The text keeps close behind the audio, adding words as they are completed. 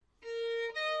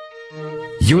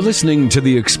You're listening to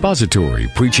the expository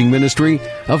preaching ministry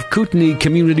of Kootenai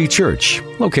Community Church,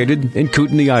 located in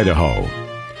Kootenai, Idaho.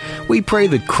 We pray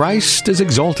that Christ is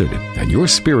exalted and your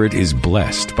spirit is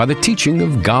blessed by the teaching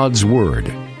of God's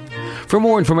Word. For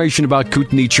more information about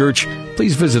Kootenai Church,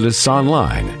 please visit us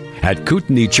online at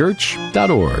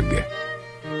kootenaichurch.org.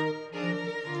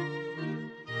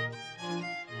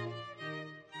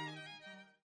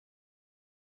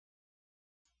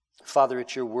 Father,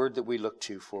 it's your word that we look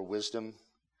to for wisdom,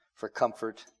 for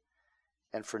comfort,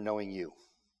 and for knowing you.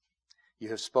 You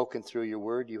have spoken through your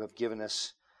word. You have given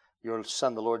us your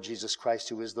Son, the Lord Jesus Christ,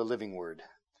 who is the living word.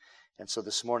 And so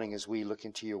this morning, as we look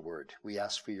into your word, we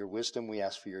ask for your wisdom. We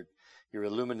ask for your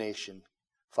illumination.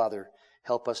 Father,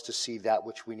 help us to see that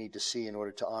which we need to see in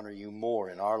order to honor you more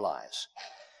in our lives.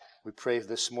 We pray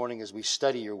this morning as we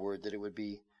study your word that it would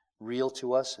be real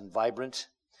to us and vibrant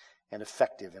and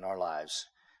effective in our lives,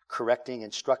 correcting,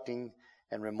 instructing,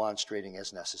 and remonstrating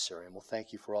as necessary. And we'll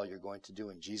thank you for all you're going to do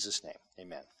in Jesus' name.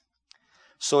 Amen.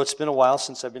 So it's been a while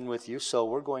since I've been with you, so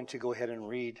we're going to go ahead and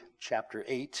read chapter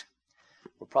 8.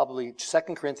 We're probably, 2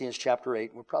 Corinthians chapter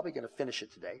 8, we're probably going to finish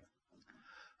it today.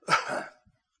 At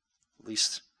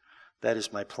least that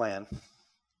is my plan.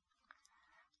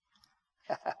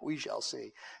 We shall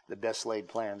see. The best laid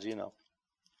plans, you know.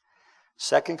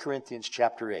 2 Corinthians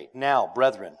chapter 8. Now,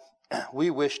 brethren, we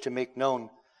wish to make known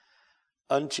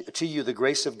unto you the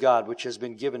grace of God which has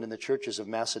been given in the churches of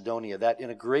Macedonia, that in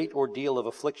a great ordeal of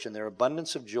affliction their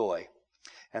abundance of joy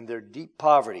and their deep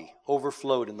poverty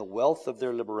overflowed in the wealth of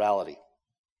their liberality.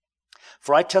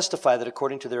 For I testify that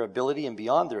according to their ability and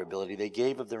beyond their ability they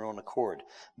gave of their own accord,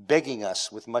 begging us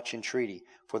with much entreaty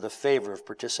for the favor of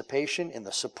participation in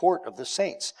the support of the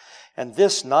saints. And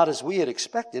this not as we had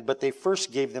expected, but they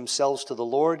first gave themselves to the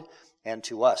Lord and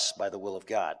to us by the will of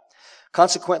God.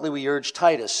 Consequently, we urge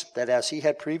Titus that as he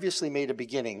had previously made a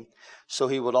beginning, so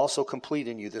he would also complete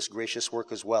in you this gracious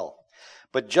work as well.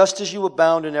 But just as you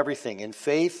abound in everything, in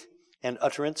faith and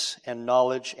utterance and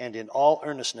knowledge and in all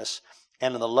earnestness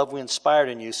and in the love we inspired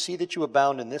in you, see that you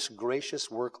abound in this gracious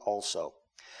work also.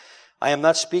 I am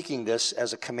not speaking this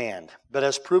as a command, but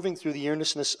as proving through the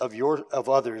earnestness of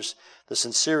others the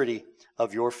sincerity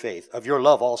of your faith, of your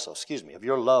love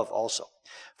also.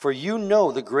 For you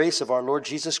know the grace of our Lord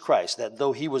Jesus Christ, that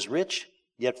though he was rich,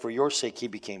 yet for your sake he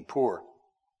became poor,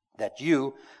 that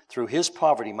you, through his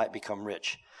poverty, might become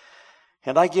rich.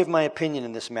 And I give my opinion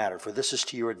in this matter, for this is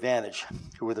to your advantage,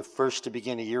 who were the first to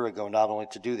begin a year ago, not only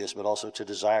to do this, but also to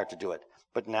desire to do it.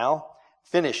 But now,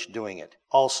 finish doing it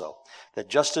also, that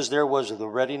just as there was the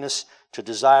readiness to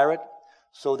desire it,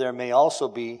 so there may also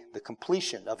be the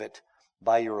completion of it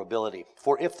by your ability.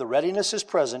 For if the readiness is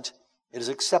present, it is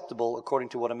acceptable according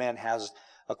to what a man has,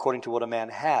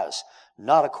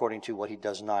 not according to what he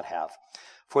does not have.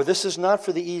 For this is not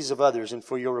for the ease of others and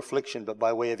for your affliction, but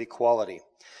by way of equality.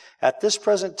 At this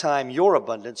present time, your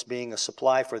abundance being a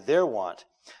supply for their want,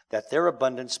 that their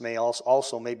abundance may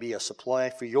also be a supply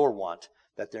for your want,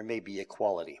 that there may be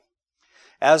equality.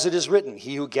 As it is written,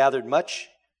 he who gathered much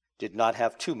did not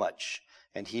have too much,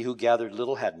 and he who gathered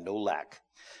little had no lack.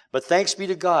 But thanks be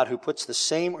to God who puts the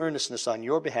same earnestness on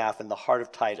your behalf in the heart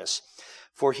of Titus.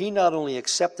 For he not only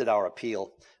accepted our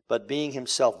appeal, but being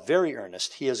himself very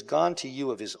earnest, he has gone to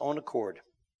you of his own accord.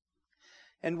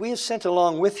 And we have sent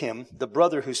along with him the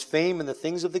brother whose fame in the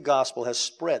things of the gospel has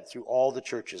spread through all the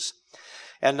churches.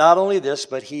 And not only this,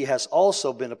 but he has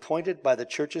also been appointed by the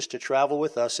churches to travel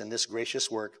with us in this gracious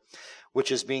work,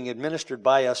 which is being administered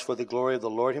by us for the glory of the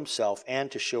Lord himself, and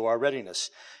to show our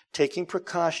readiness, taking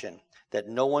precaution that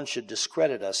no one should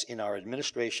discredit us in our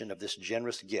administration of this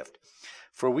generous gift.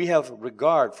 For we have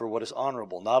regard for what is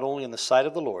honorable, not only in the sight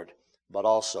of the Lord, but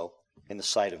also in the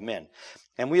sight of men.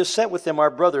 And we have sent with them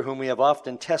our brother, whom we have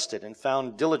often tested and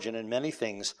found diligent in many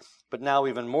things, but now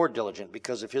even more diligent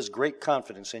because of his great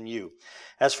confidence in you.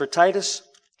 As for Titus,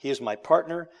 he is my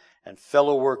partner and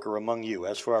fellow worker among you.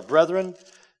 As for our brethren,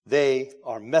 they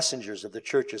are messengers of the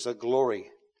churches, a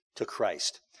glory to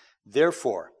Christ.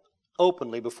 Therefore,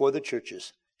 openly before the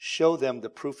churches, show them the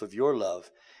proof of your love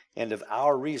and of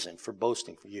our reason for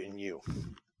boasting in you.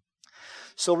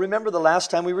 So remember the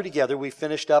last time we were together, we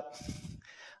finished up,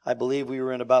 I believe we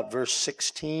were in about verse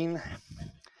 16. Let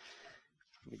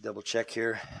me double check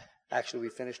here. Actually, we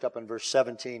finished up in verse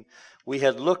 17. We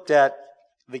had looked at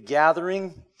the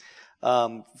gathering.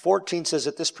 14 says,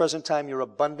 at this present time, your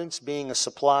abundance being a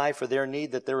supply for their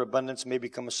need, that their abundance may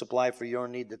become a supply for your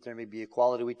need, that there may be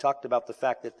equality. We talked about the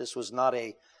fact that this was not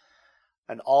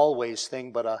an always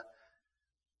thing, but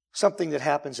something that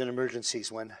happens in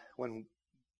emergencies when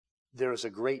there is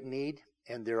a great need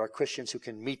and there are Christians who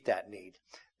can meet that need.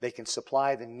 They can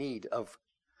supply the need of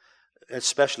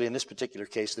especially in this particular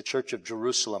case, the church of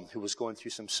Jerusalem, who was going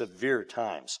through some severe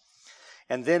times.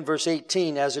 And then verse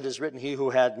 18, as it is written, he who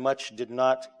had much did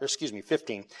not,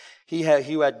 15, he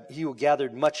who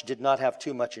gathered much did not have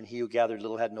too much, and he who gathered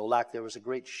little had no lack. There was a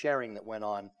great sharing that went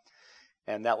on,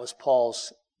 and that was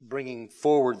Paul's bringing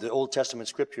forward the Old Testament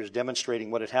scriptures,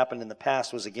 demonstrating what had happened in the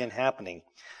past was again happening.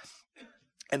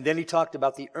 And then he talked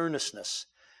about the earnestness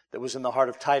that was in the heart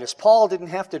of Titus. Paul didn't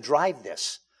have to drive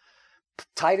this.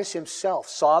 Titus himself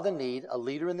saw the need, a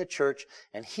leader in the church,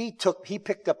 and he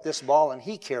picked up this ball and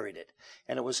he carried it.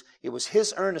 And it was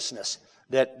his earnestness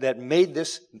that made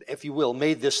this, if you will,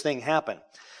 made this thing happen.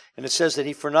 And it says that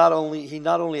he not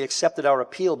only accepted our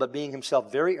appeal, but being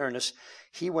himself very earnest,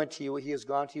 he has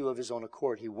gone to you of his own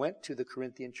accord. He went to the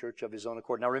Corinthian church of his own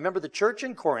accord. Now remember, the church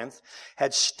in Corinth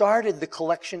had started the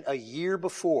collection a year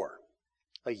before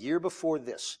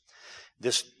this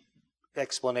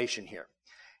explanation here.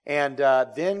 And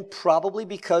then probably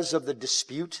because of the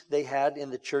dispute they had in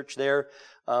the church there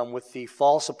with the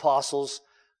false apostles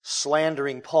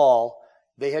slandering Paul,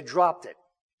 they had dropped it.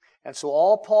 And so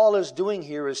all Paul is doing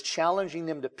here is challenging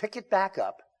them to pick it back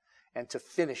up and to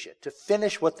finish it, to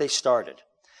finish what they started.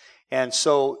 And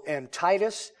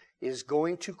Titus is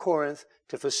going to Corinth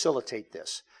to facilitate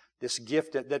this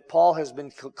gift that Paul has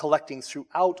been collecting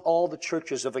throughout all the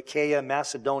churches of Achaia,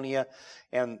 Macedonia,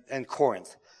 and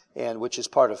Corinth, and which is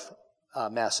part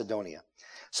of Macedonia.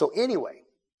 So anyway,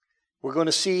 we're going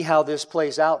to see how this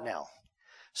plays out now.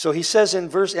 So he says in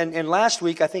verse, and last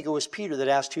week I think it was Peter that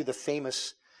asked who the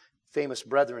famous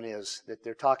brethren is that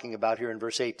they're talking about here in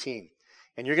verse 18.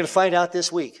 And you're going to find out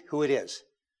this week who it is,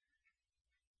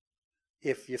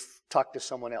 if you talk to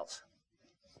someone else.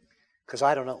 Because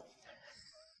I don't know.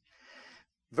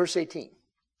 Verse 18.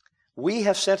 We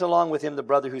have sent along with him the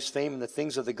brother whose fame in the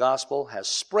things of the gospel has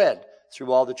spread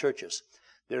through all the churches.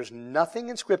 There's nothing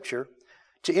in Scripture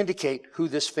to indicate who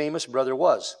this famous brother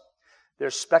was.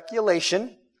 There's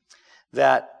speculation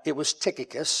that it was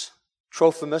Tychicus,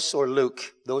 Trophimus, or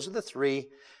Luke. Those are the three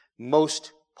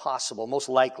most possible, most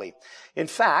likely. In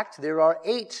fact, there are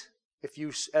 8.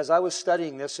 As I was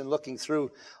studying this and looking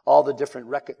through all the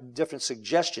different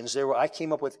suggestions, I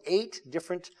came up with 8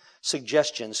 different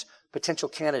suggestions, potential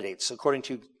candidates, according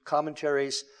to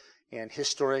commentaries and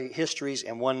histories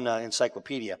and one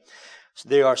encyclopedia. So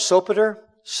they are Sopater,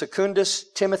 Secundus,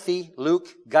 Timothy, Luke,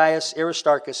 Gaius,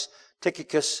 Aristarchus,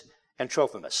 Tychicus, and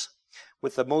Trophimus,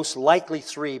 with the most likely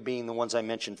 3 being the ones I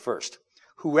mentioned first.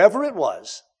 Whoever it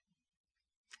was,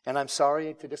 and I'm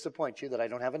sorry to disappoint you that I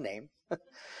don't have a name,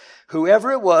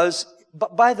 whoever it was,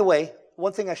 but by the way,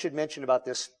 one thing I should mention about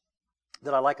this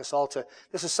that I like us all to,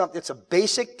 it's a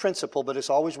basic principle, but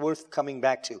it's always worth coming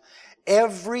back to.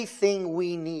 Everything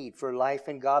we need for life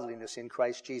and godliness in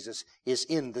Christ Jesus is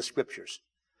in the Scriptures.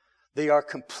 They are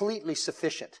completely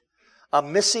sufficient. A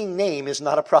missing name is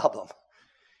not a problem.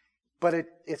 But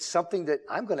it's something that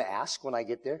I'm going to ask when I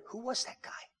get there. Who was that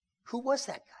guy? Who was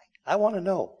that guy? I want to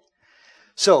know.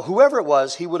 So whoever it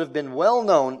was, he would have been well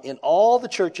known in all the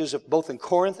churches of both in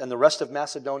Corinth and the rest of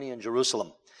Macedonia and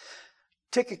Jerusalem.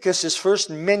 Tychicus is first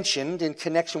mentioned in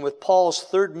connection with Paul's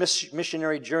third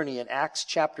missionary journey in Acts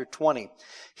chapter 20.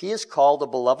 He is called a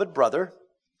beloved brother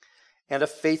and a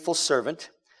faithful servant,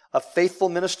 a faithful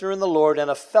minister in the Lord, and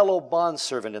a fellow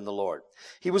bondservant in the Lord.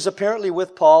 He was apparently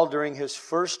with Paul during his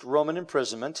first Roman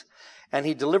imprisonment, and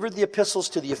he delivered the epistles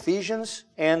to the Ephesians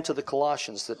and to the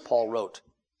Colossians that Paul wrote.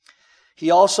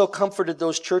 He also comforted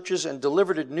those churches and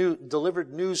delivered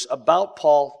news about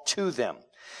Paul to them.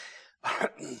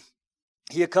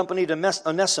 He accompanied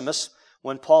Onesimus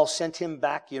when Paul sent him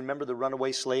back. You remember the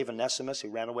runaway slave Onesimus who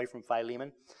ran away from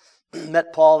Philemon?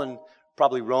 Met Paul in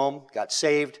probably Rome, got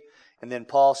saved, and then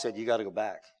Paul said, you got to go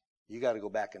back. You got to go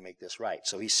back and make this right.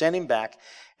 So he sent him back,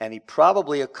 and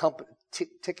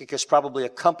Tychicus probably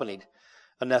accompanied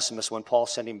Onesimus when Paul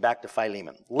sent him back to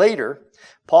Philemon. Later,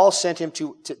 Paul sent him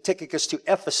to Tychicus to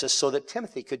Ephesus so that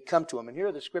Timothy could come to him. And here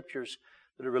are the scriptures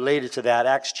that are related to that.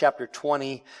 Acts chapter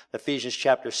 20, Ephesians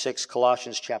chapter 6,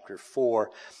 Colossians chapter 4.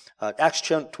 Acts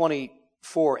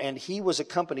 24, and he was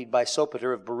accompanied by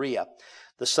Sopater of Berea,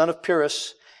 the son of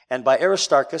Pyrrhus, and by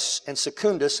Aristarchus and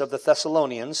Secundus of the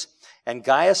Thessalonians, and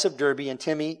Gaius of Derbe, and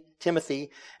Timothy,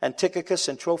 and Tychicus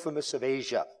and Trophimus of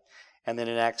Asia. And then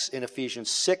in Ephesians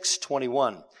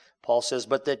 6:21, Paul says,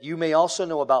 but that you may also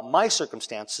know about my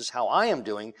circumstances, how I am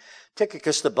doing,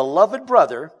 Tychicus, the beloved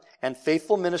brother and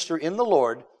faithful minister in the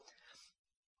Lord,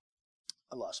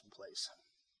 I lost my place,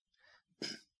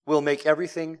 will make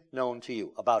everything known to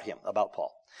you about him, about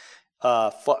Paul.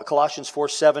 Colossians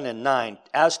 4:7 and 9,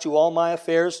 as to all my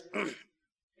affairs,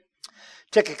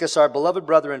 Tychicus, our beloved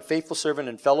brother and faithful servant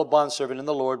and fellow bondservant in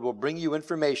the Lord, will bring you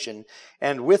information,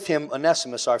 and with him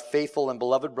Onesimus, our faithful and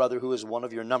beloved brother, who is one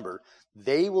of your number.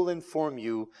 They will inform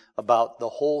you about the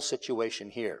whole situation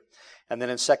here. And then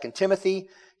in 2 Timothy,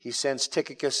 he sends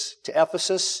Tychicus to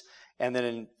Ephesus, and then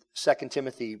in 2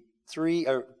 Timothy 3,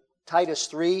 or Titus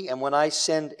 3, and when I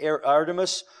send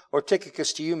Artemas or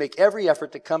Tychicus to you, make every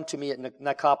effort to come to me at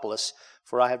Nicopolis,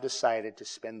 for I have decided to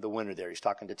spend the winter there. He's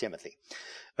talking to Timothy,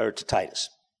 or to Titus.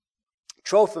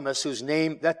 Trophimus, whose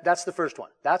name, that's the first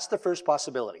one. That's the first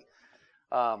possibility.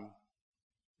 The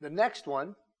next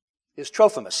one is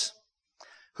Trophimus,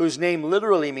 whose name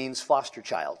literally means foster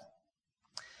child.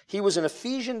 He was an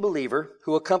Ephesian believer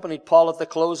who accompanied Paul at the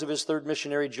close of his third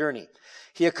missionary journey.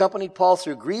 He accompanied Paul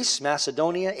through Greece,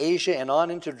 Macedonia, Asia, and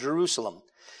on into Jerusalem.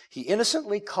 He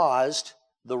innocently caused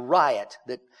the riot,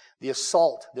 the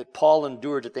assault that Paul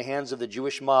endured at the hands of the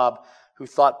Jewish mob who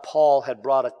thought Paul had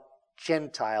brought a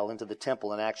Gentile into the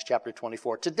temple in Acts chapter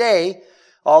 24. Today,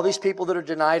 all these people that are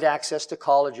denied access to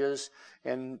colleges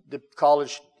and the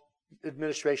college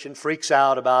administration freaks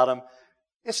out about them.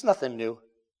 It's nothing new.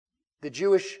 The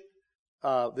Jewish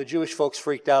folks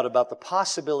freaked out about the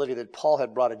possibility that Paul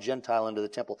had brought a Gentile into the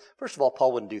temple. First of all,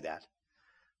 Paul wouldn't do that.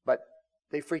 But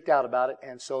they freaked out about it,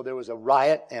 and so there was a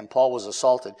riot, and Paul was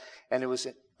assaulted. And it was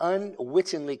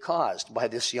unwittingly caused by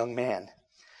this young man.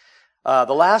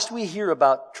 The last we hear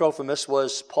about Trophimus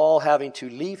was Paul having to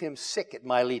leave him sick at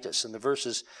Miletus. In the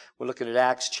verses, we're looking at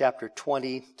Acts chapter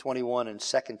 20, 21, and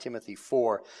 2 Timothy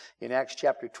 4. In Acts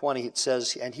chapter 20, it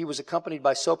says, and he was accompanied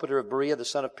by Sopater of Berea, the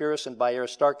son of Pyrrhus, and by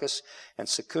Aristarchus, and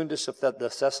Secundus of the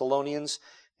Thessalonians,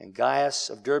 and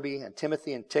Gaius of Derbe, and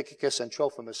Timothy, and Tychicus, and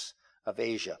Trophimus of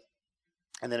Asia.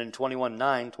 And then in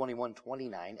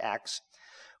 21:29, Acts,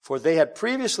 for they had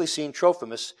previously seen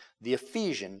Trophimus, the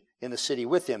Ephesian, in the city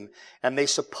with him, and they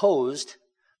supposed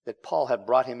that Paul had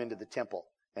brought him into the temple,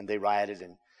 and they rioted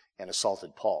and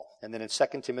assaulted Paul. And then in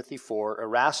 2 Timothy 4,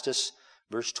 Erastus,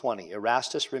 verse 20,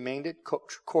 Erastus remained at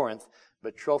Corinth,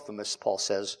 but Trophimus, Paul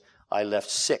says, I left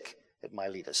sick at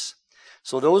Miletus.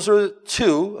 So those are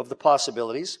two of the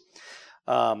possibilities.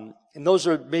 And those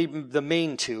are maybe the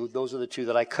main two. Those are the two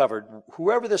that I covered.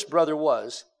 Whoever this brother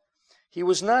was, he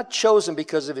was not chosen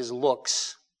because of his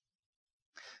looks.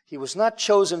 He was not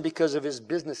chosen because of his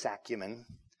business acumen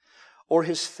or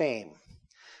his fame.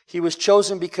 He was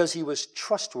chosen because he was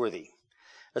trustworthy,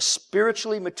 a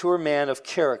spiritually mature man of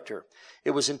character.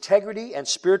 It was integrity and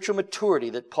spiritual maturity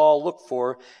that Paul looked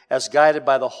for as guided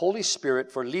by the Holy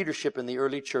Spirit for leadership in the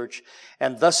early church,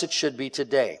 and thus it should be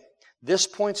today. This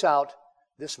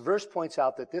verse points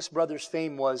out that this brother's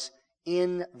fame was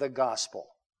in the gospel.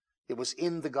 It was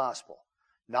in the gospel.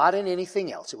 Not in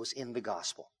anything else. It was in the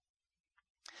gospel.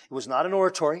 It was not in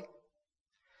oratory.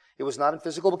 It was not in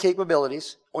physical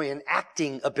capabilities or in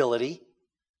acting ability.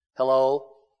 Hello?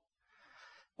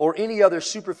 Or any other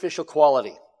superficial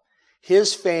quality.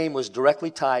 His fame was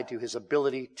directly tied to his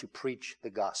ability to preach the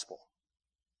gospel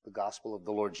of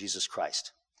the Lord Jesus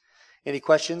Christ. Any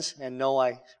questions? And no,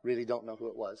 I really don't know who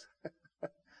it was.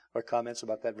 Or comments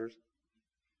about that verse?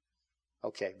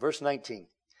 Okay, verse 19.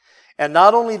 And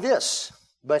not only this,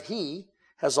 but he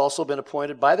has also been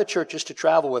appointed by the churches to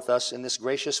travel with us in this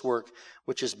gracious work,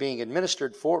 which is being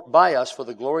administered by us for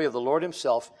the glory of the Lord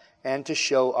himself and to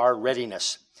show our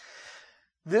readiness.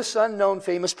 This unknown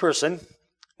famous person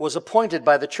was appointed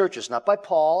by the churches, not by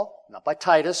Paul, not by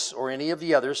Titus, or any of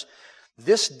the others.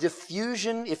 This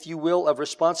diffusion, if you will, of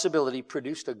responsibility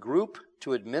produced a group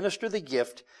to administer the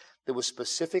gift that was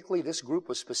this group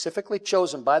was specifically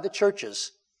chosen by the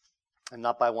churches and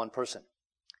not by one person.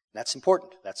 That's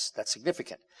important. That's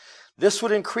significant. This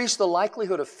would increase the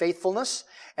likelihood of faithfulness,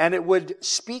 and it would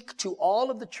speak to all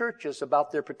of the churches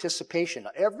about their participation.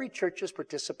 Every church's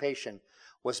participation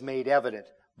was made evident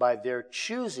by their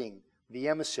choosing the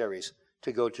emissaries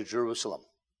to go to Jerusalem.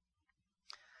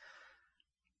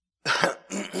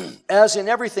 As in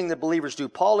everything that believers do,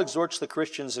 Paul exhorts the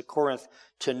Christians at Corinth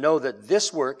to know that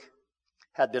this work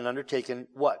had been undertaken,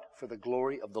 what? For the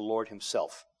glory of the Lord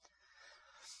himself.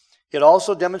 It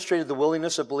also demonstrated the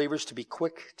willingness of believers to be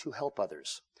quick to help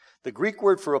others. The Greek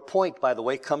word for appoint, by the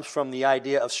way, comes from the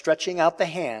idea of stretching out the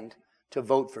hand to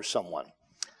vote for someone.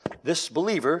 This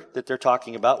believer that they're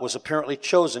talking about was apparently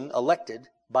elected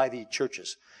by the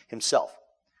churches himself.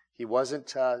 He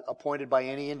wasn't appointed by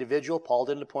any individual. Paul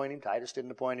didn't appoint him. Titus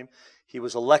didn't appoint him. He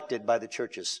was elected by the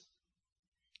churches.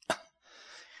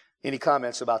 Any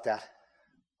comments about that?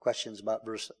 Questions about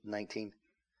verse 19?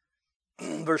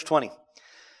 Verse 20.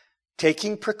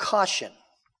 Taking precaution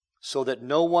so that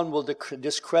no one will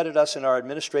discredit us in our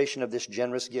administration of this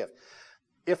generous gift.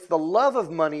 If the love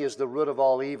of money is the root of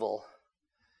all evil,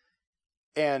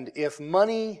 And if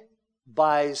money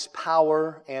buys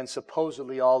power and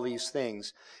supposedly all these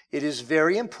things, it is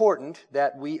very important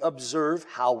that we observe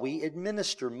how we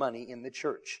administer money in the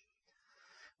church.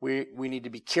 We need to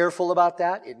be careful about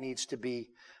that. It needs to be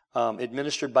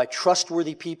administered by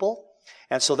trustworthy people.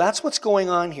 And so that's what's going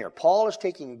on here. Paul is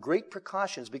taking great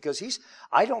precautions because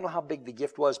I don't know how big the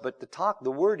gift was, but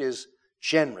the word is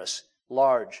generous,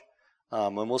 large.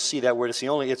 And we'll see that word.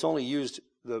 It's only used,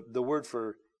 the word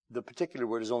for the particular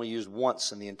word is only used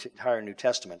once in the entire New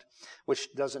Testament,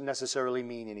 which doesn't necessarily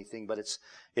mean anything, but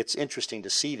it's interesting to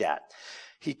see that.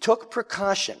 He took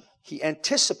precaution. He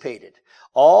anticipated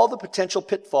all the potential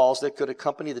pitfalls that could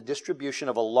accompany the distribution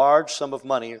of a large sum of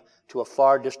money to a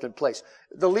far distant place.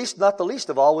 Not the least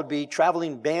of all would be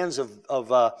traveling bands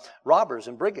of robbers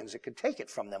and brigands that could take it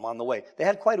from them on the way. They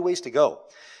had quite a ways to go,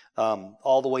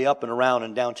 all the way up and around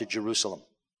and down to Jerusalem.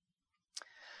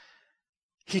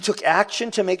 He took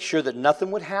action to make sure that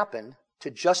nothing would happen to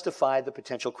justify the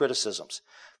potential criticisms.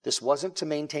 This wasn't to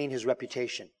maintain his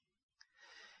reputation.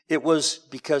 It was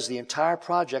because the entire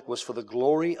project was for the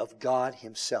glory of God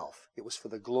himself. It was for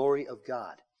the glory of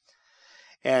God.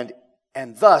 And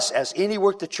thus, as any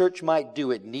work the church might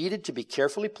do, it needed to be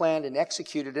carefully planned and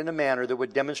executed in a manner that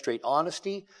would demonstrate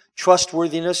honesty,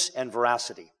 trustworthiness, and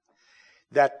veracity.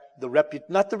 Not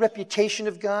the reputation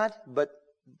of God, but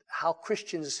how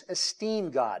Christians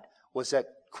esteem God was at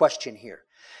question here.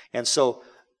 And so,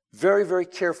 very, very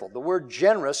careful. The word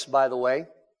generous, by the way,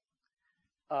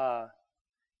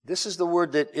 this is the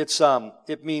word that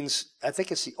it means, I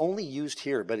think it's the only used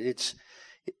here, but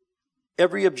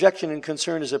every objection and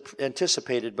concern is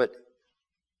anticipated, but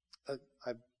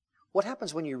what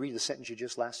happens when you read the sentence you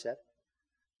just last said?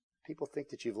 People think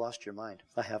that you've lost your mind.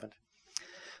 I haven't.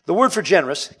 The word for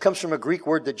generous comes from a Greek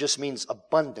word that just means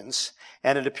abundance,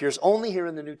 and it appears only here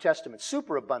in the New Testament.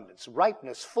 Superabundance,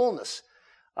 ripeness, fullness.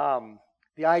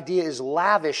 The idea is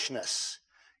lavishness.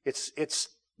 It's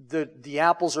the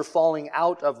apples are falling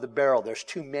out of the barrel. There's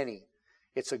too many.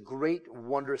 It's a great,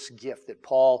 wondrous gift that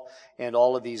Paul and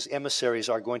all of these emissaries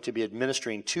are going to be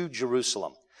administering to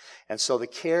Jerusalem. And so the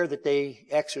care that they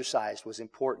exercised was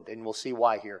important, and we'll see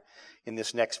why here in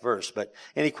this next verse. But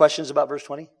any questions about verse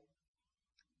 20?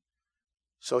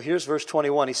 So here's verse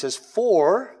 21. He says,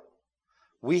 "For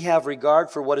we have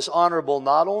regard for what is honorable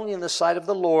not only in the sight of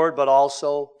the Lord, but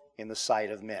also in the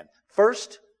sight of men."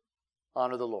 First,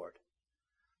 honor the Lord.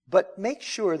 But make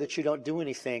sure that you don't do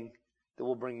anything that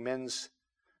will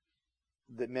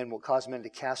cause men to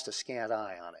cast a scant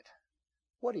eye on it.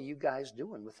 What are you guys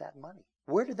doing with that money?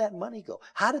 Where did that money go?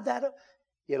 How did that...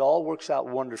 It all works out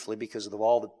wonderfully because of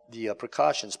all the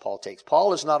precautions Paul takes.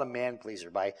 Paul is not a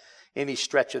man-pleaser by any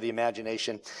stretch of the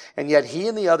imagination. And yet he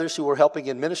and the others who were helping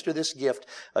administer this gift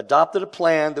adopted a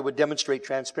plan that would demonstrate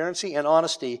transparency and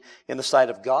honesty in the sight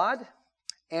of God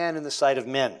and in the sight of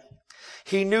men.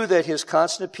 He knew that his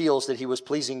constant appeals that he was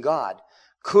pleasing God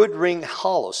could ring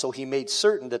hollow, so he made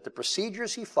certain that the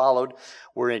procedures he followed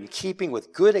were in keeping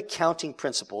with good accounting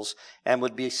principles and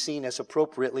would be seen as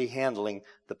appropriately handling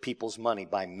the people's money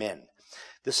by men.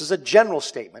 This is a general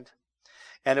statement,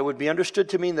 and it would be understood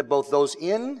to mean that both those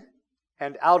in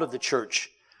and out of the church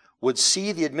would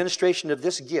see the administration of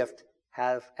this gift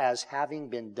as having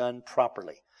been done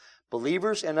properly.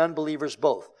 Believers and unbelievers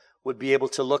both would be able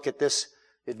to look at this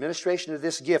administration of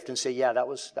this gift and say, yeah, that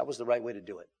was the right way to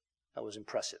do it. That was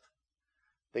impressive.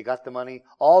 They got the money.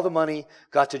 All the money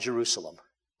got to Jerusalem.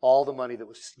 All the money that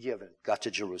was given got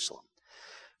to Jerusalem.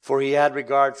 For he had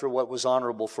regard for what was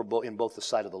honorable in both the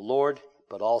sight of the Lord,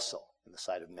 but also in the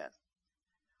sight of men.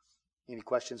 Any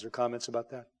questions or comments about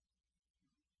that?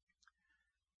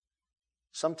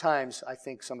 Sometimes I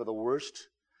think some of the worst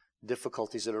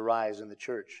difficulties that arise in the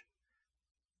church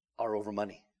are over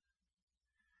money.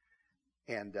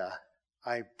 And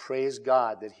I praise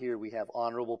God that here we have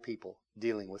honorable people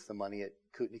dealing with the money at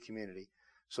Kootenai Community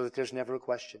so that there's never a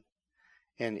question.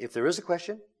 And if there is a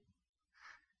question,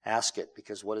 ask it,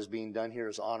 because what is being done here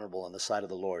is honorable in the sight of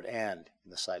the Lord and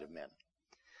in the sight of men.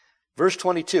 Verse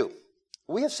 22,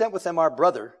 "We have sent with them our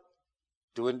brother,"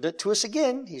 doing it to us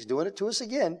again, he's doing it to us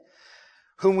again,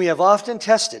 "whom we have often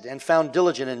tested and found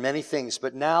diligent in many things,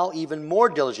 but now even more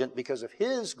diligent because of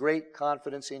his great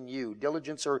confidence in you."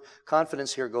 Diligence or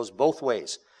confidence here goes both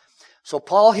ways. So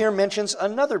Paul here mentions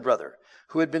another brother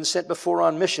who had been sent before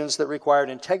on missions that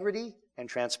required integrity and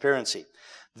transparency.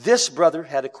 This brother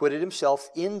had acquitted himself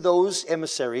in those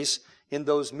emissaries, in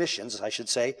those missions, I should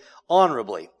say,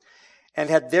 honorably, and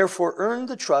had therefore earned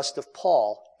the trust of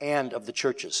Paul and of the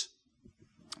churches.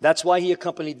 That's why he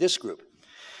accompanied this group.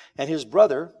 And this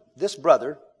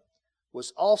brother,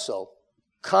 was also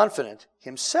confident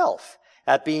himself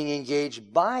at being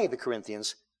engaged by the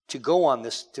Corinthians to go on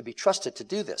this, to be trusted to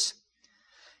do this.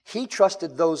 He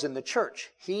trusted those in the church.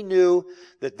 He knew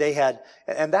that they had,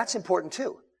 and that's important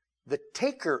too. The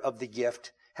taker of the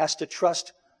gift has to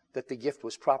trust that the gift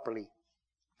was properly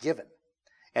given.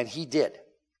 And he did.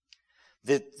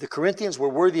 The Corinthians were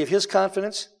worthy of his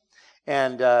confidence,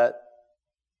 and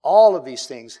all of these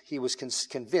things, he was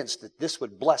convinced that this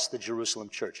would bless the Jerusalem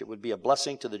church. It would be a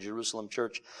blessing to the Jerusalem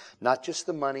church, not just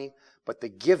the money, but the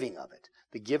giving of it,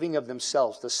 the giving of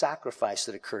themselves, the sacrifice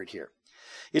that occurred here.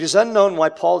 It is unknown why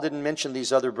Paul didn't mention these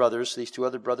two other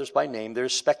brothers by name.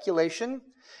 There's speculation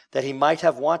that he might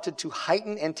have wanted to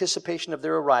heighten anticipation of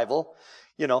their arrival.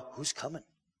 You know, who's coming?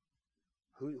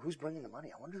 Who's bringing the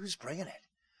money? I wonder who's bringing it.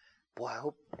 Boy, I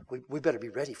hope we better be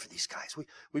ready for these guys.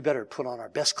 We better put on our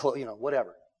best clothes,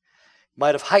 whatever.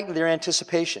 Might have heightened their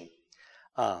anticipation.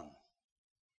 And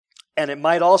it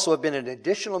might also have been an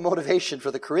additional motivation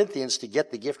for the Corinthians to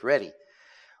get the gift ready.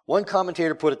 One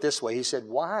commentator put it this way. He said,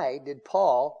 why did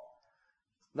Paul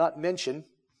not mention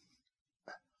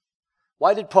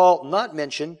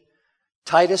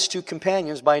Titus' two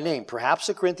companions by name? Perhaps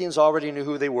the Corinthians already knew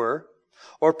who they were,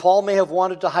 or Paul may have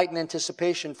wanted to heighten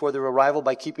anticipation for their arrival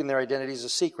by keeping their identities a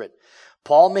secret.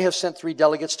 Paul may have sent 3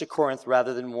 delegates to Corinth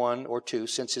rather than 1 or 2,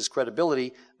 since his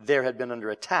credibility there had been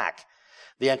under attack.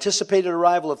 The anticipated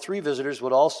arrival of 3 visitors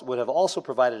would have also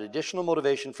provided additional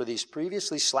motivation for these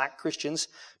previously slack Christians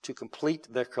to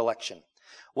complete their collection.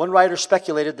 One writer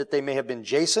speculated that they may have been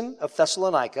Jason of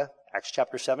Thessalonica, Acts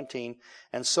chapter 17,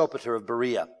 and Sopater of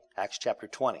Berea, Acts chapter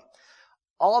 20.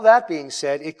 All that being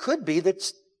said, it could be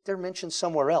that they're mentioned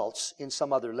somewhere else in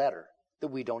some other letter that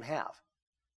we don't have.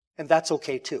 And that's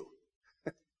okay too.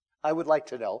 I would like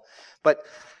to know. But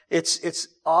it's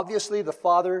obviously the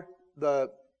Father,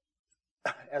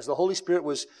 as the Holy Spirit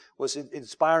was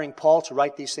inspiring Paul to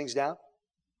write these things down,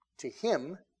 to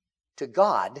him, to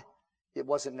God, it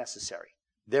wasn't necessary.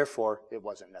 Therefore, it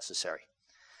wasn't necessary.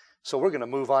 So we're going to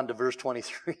move on to verse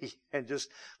 23 and just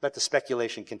let the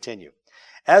speculation continue.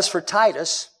 As for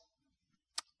Titus,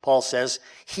 Paul says,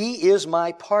 he is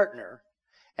my partner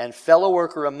and fellow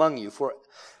worker among you.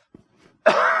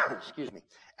 Excuse me.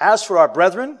 As for our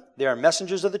brethren, they are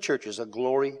messengers of the churches, a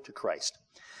glory to Christ.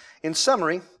 In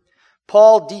summary,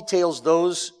 Paul details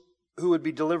those who would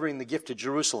be delivering the gift to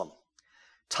Jerusalem.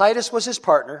 Titus was his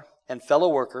partner and fellow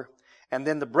worker, and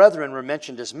then the brethren were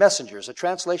mentioned as messengers, a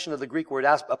translation of the Greek word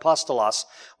apostolos,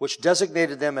 which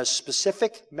designated them as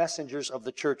specific messengers of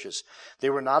the churches.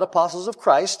 They were not apostles of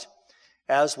Christ,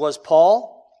 as was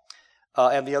Paul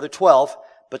and the other 12,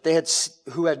 but they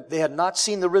had not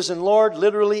seen the risen Lord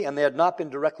literally, and they had not been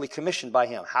directly commissioned by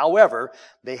him. However,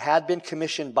 they had been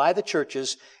commissioned by the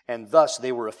churches, and thus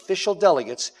they were official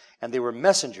delegates, and they were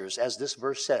messengers, as this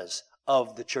verse says,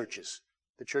 of the churches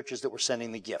that were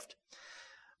sending the gift.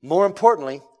 More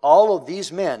importantly, all of these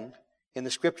men in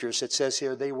the scriptures, it says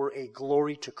here, they were a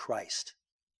glory to Christ.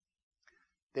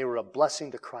 They were a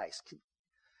blessing to Christ.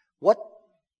 What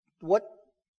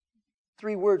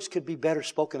 3 words could be better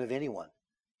spoken of anyone?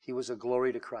 He was a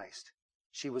glory to Christ.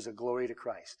 She was a glory to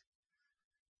Christ.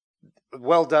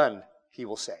 Well done, he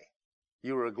will say.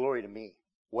 You were a glory to me.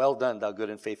 Well done, thou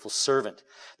good and faithful servant.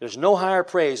 There's no higher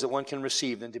praise that one can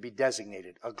receive than to be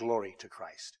designated a glory to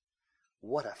Christ.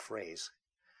 What a phrase.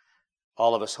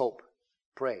 All of us hope,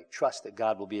 pray, trust that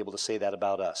God will be able to say that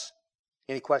about us.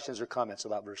 Any questions or comments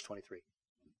about verse 23?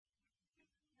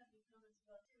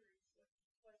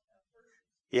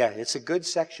 Yeah, it's a good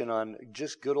section on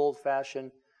just good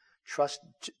old-fashioned trust,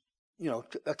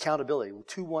 accountability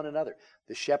to one another.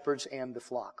 The shepherds and the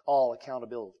flock, all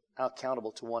accountable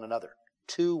to one another.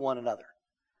 To one another.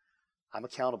 I'm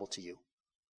accountable to you.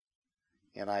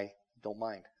 And I don't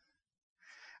mind.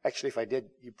 Actually, if I did,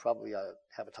 you'd probably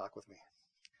have a talk with me.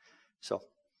 So,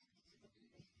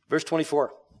 verse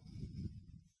 24.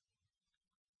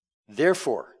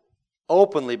 Therefore,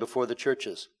 openly before the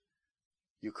churches,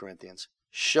 you Corinthians,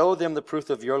 show them the proof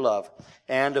of your love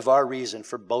and of our reason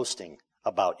for boasting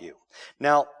about you.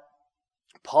 Now,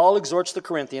 Paul exhorts the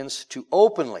Corinthians to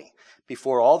openly,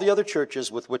 before all the other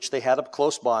churches with which they had a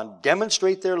close bond,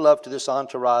 demonstrate their love to this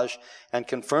entourage, and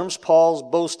confirms Paul's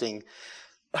boasting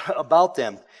about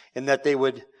them in that they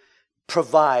would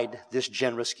provide this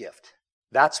generous gift.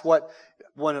 That's what,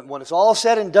 when it's all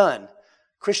said and done,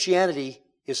 Christianity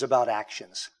is about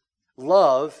actions.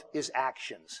 Love is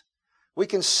actions. We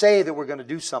can say that we're going to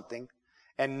do something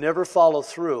and never follow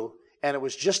through, and it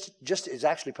was it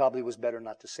actually probably was better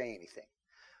not to say anything.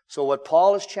 So what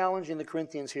Paul is challenging the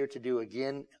Corinthians here to do,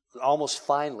 again, almost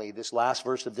finally, this last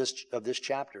verse of this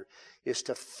chapter, is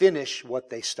to finish what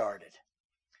they started.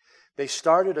 They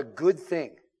started a good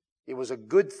thing. It was a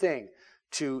good thing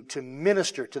to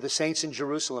minister to the saints in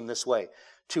Jerusalem this way,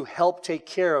 to help take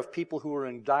care of people who were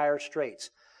in dire straits.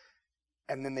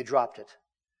 And then they dropped it.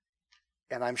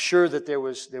 And I'm sure that there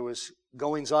was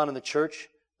goings on in the church,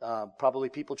 probably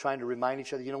people trying to remind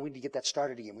each other, we need to get that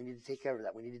started again. We need to take care of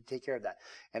that. We need to take care of that.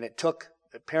 And it took,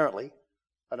 apparently,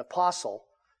 an apostle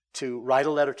to write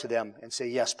a letter to them and say,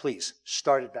 yes, please,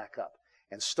 start it back up.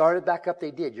 And start it back up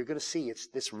they did. You're going to see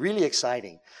it's really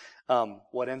exciting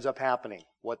what ends up happening,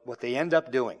 what they end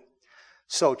up doing.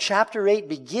 So chapter 8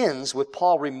 begins with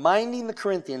Paul reminding the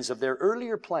Corinthians of their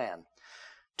earlier plan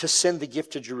to send the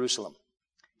gift to Jerusalem.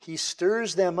 He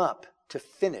stirs them up to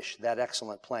finish that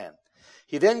excellent plan.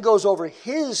 He then goes over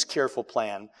his careful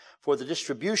plan for the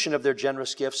distribution of their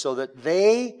generous gifts so that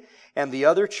they and the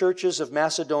other churches of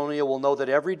Macedonia will know that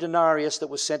every denarius that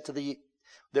was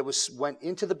went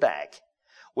into the bag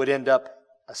would end up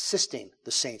assisting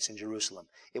the saints in Jerusalem.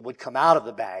 It would come out of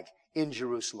the bag in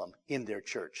Jerusalem, in their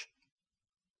church.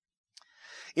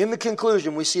 In the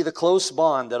conclusion, we see the close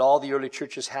bond that all the early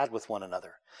churches had with one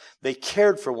another. They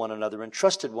cared for one another and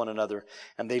trusted one another,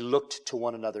 and they looked to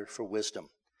one another for wisdom.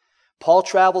 Paul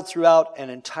traveled throughout an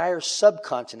entire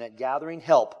subcontinent gathering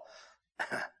help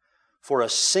for a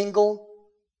single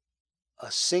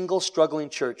struggling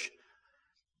church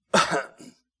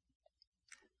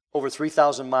over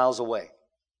 3,000 miles away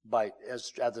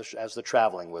as the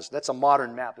traveling was. That's a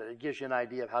modern map. It gives you an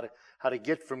idea of how to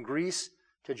get from Greece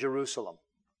to Jerusalem.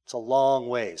 It's a long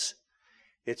ways.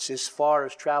 It's as far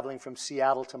as traveling from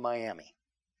Seattle to Miami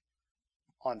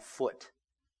on foot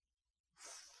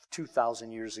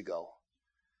 2,000 years ago.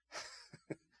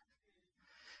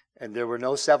 And there were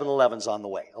no 7-Elevens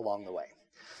along the way.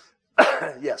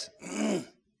 Yes.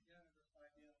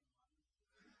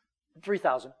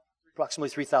 3,000, approximately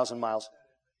 3,000 miles.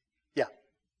 Yeah.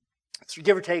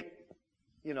 Give or take,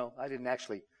 I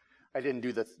didn't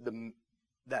do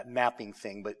that mapping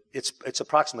thing, but it's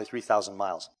approximately 3,000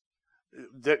 miles.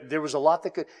 There was a lot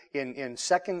that could,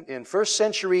 in first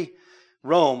century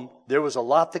Rome, there was a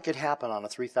lot that could happen on a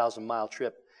 3,000 mile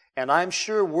trip. And I'm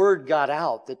sure word got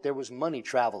out that there was money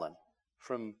traveling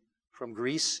from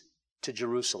Greece to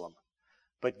Jerusalem.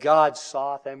 But God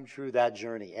saw them through that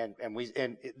journey.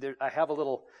 I have a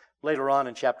little, later on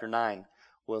in chapter 9,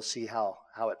 we'll see how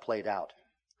it played out.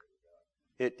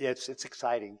 It's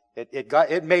exciting.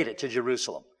 It made it to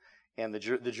Jerusalem. And the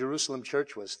Jerusalem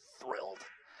church was thrilled.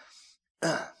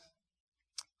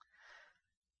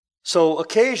 So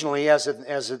occasionally, as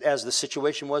the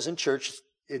situation was in church,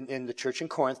 in the church in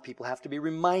Corinth, people have to be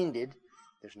reminded.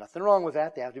 There's nothing wrong with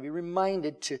that. They have to be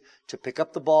reminded to pick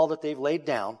up the ball that they've laid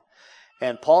down.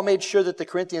 And Paul made sure that the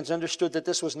Corinthians understood that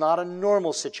this was not a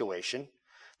normal situation,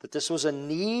 that this was a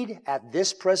need at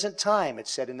this present time. It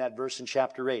said in that verse in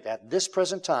chapter 8, at this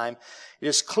present time, it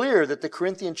is clear that the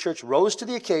Corinthian church rose to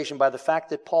the occasion by the fact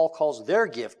that Paul calls their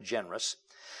gift generous.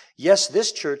 Yes,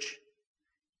 this church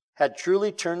had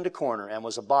truly turned a corner and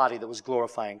was a body that was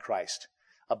glorifying Christ.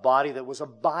 A body that was a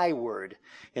byword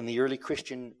in the early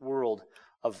Christian world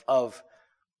of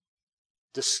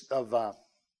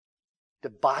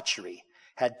debauchery,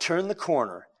 had turned the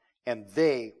corner, and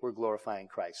they were glorifying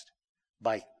Christ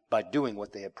by doing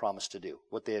what they had promised to do.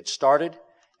 What they had started,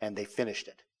 and they finished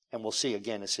it. And we'll see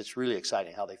again, it's really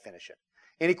exciting how they finish it.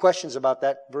 Any questions about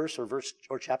that verse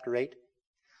or chapter 8?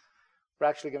 We're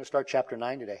actually going to start chapter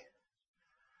 9 today.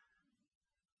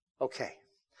 Okay.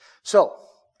 So,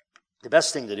 the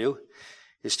best thing to do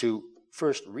is to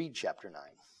first read chapter 9.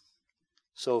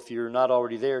 So if you're not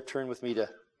already there, turn with me to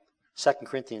 2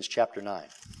 Corinthians chapter 9.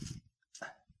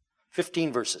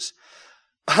 15 verses.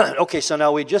 Okay, so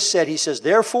now we just said, he says,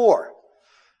 therefore,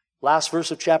 last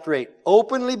verse of chapter 8,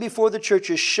 openly before the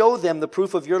churches show them the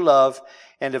proof of your love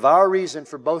and of our reason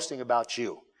for boasting about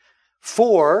you.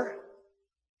 For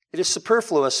it is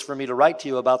superfluous for me to write to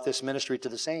you about this ministry to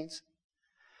the saints.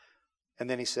 And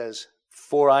then he says,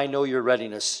 for I know your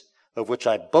readiness, of which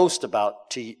I boast about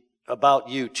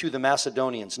you to the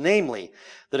Macedonians, namely,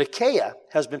 that Achaia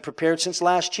has been prepared since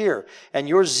last year, and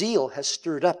your zeal has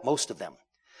stirred up most of them.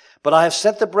 But I have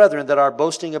sent the brethren that our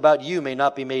boasting about you may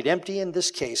not be made empty in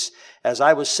this case, as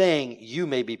I was saying, you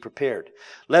may be prepared.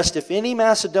 Lest if any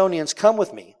Macedonians come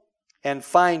with me and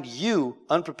find you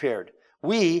unprepared,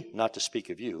 we, not to speak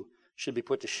of you, should be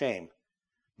put to shame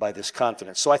by this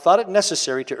confidence. So I thought it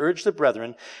necessary to urge the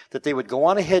brethren that they would go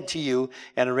on ahead to you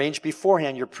and arrange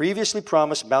beforehand your previously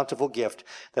promised bountiful gift,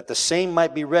 that the same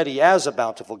might be ready as a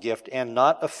bountiful gift and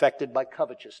not affected by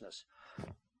covetousness.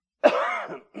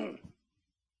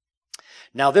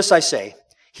 Now this I say,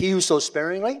 he who sows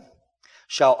sparingly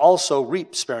shall also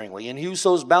reap sparingly, and he who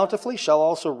sows bountifully shall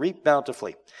also reap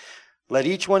bountifully. Let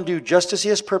each one do just as he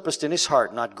has purposed in his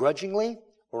heart, not grudgingly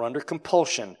or under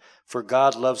compulsion, for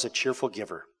God loves a cheerful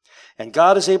giver. And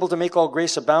God is able to make all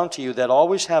grace abound to you, that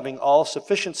always having all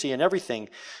sufficiency in everything,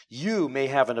 you may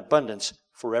have an abundance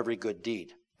for every good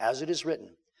deed. As it is written,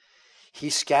 he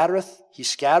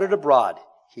scattered abroad,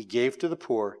 he gave to the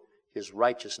poor, his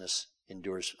righteousness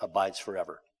abides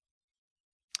forever.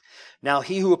 Now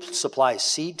he who supplies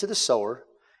seed to the sower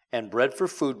and bread for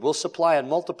food will supply and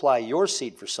multiply your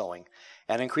seed for sowing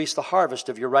and increase the harvest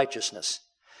of your righteousness.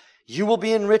 You will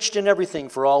be enriched in everything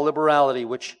for all liberality,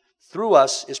 which through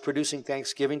us is producing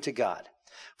thanksgiving to God.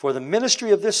 For the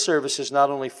ministry of this service is not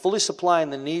only fully supplying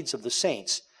the needs of the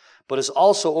saints, but is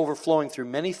also overflowing through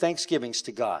many thanksgivings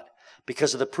to God.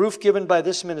 Because of the proof given by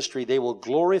this ministry, they will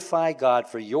glorify God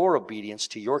for your obedience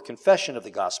to your confession of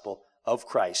the gospel of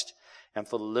Christ, and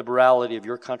for the liberality of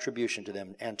your contribution to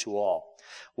them and to all.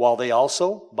 While they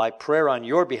also, by prayer on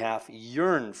your behalf,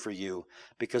 yearn for you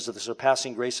because of the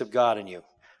surpassing grace of God in you.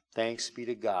 Thanks be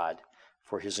to God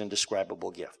for his indescribable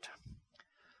gift.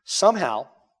 Somehow,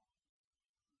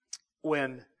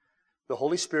 when the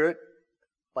Holy Spirit,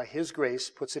 by his grace,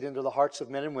 puts it into the hearts of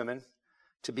men and women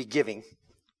to be giving,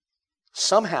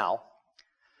 somehow,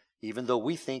 even though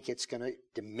we think it's going to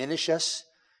diminish us,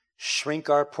 shrink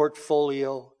our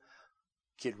portfolio,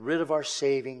 get rid of our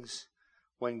savings,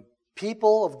 when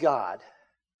people of God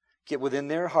get within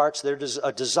their hearts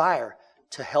a desire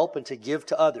to help and to give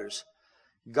to others,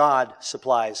 God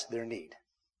supplies their need.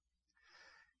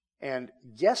 And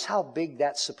guess how big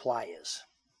that supply is?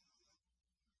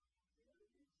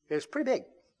 It's pretty big.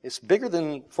 It's bigger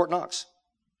than Fort Knox.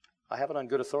 I have it on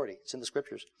good authority. It's in the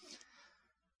scriptures.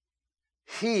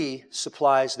 He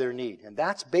supplies their need. And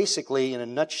that's basically, in a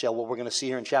nutshell, what we're going to see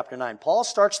here in chapter 9. Paul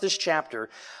starts this chapter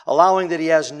allowing that he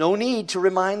has no need to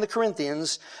remind the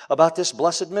Corinthians about this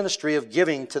blessed ministry of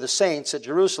giving to the saints at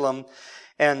Jerusalem.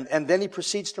 And then he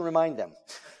proceeds to remind them.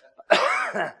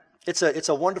 It's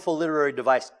a wonderful literary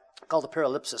device called a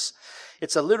paralipsis.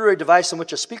 It's a literary device in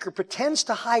which a speaker pretends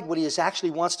to hide what he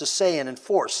actually wants to say and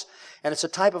enforce. And it's a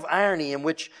type of irony in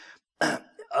which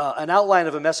an outline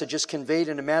of a message is conveyed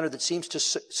in a manner that seems to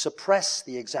suppress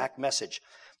the exact message.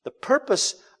 The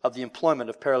purpose of the employment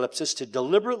of paralipsis is to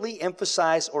deliberately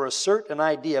emphasize or assert an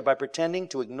idea by pretending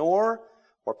to ignore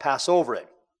or pass over it.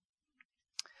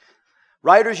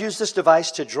 Writers use this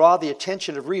device to draw the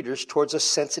attention of readers towards a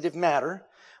sensitive matter,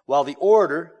 while the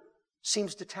orator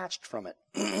seems detached from it.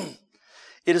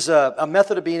 It is a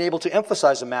method of being able to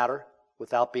emphasize a matter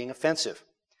without being offensive.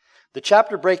 The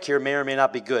chapter break here may or may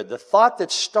not be good. The thought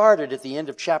that started at the end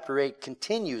of chapter 8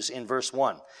 continues in verse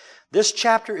 1. This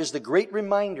chapter is the great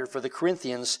reminder for the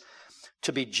Corinthians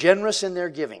to be generous in their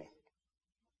giving.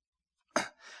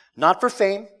 Not for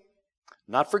fame,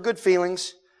 not for good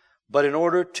feelings, but in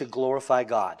order to glorify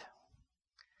God.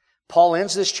 Paul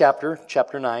ends this chapter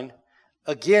 9,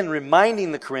 again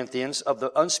reminding the Corinthians of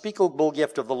the unspeakable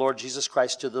gift of the Lord Jesus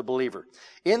Christ to the believer.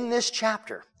 In this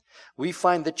chapter, we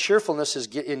find that cheerfulness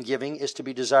in giving is to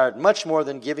be desired much more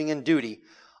than giving in duty,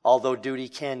 although duty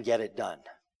can get it done.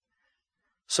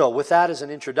 So with that as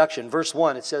an introduction, verse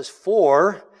 1, it says,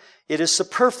 "For it is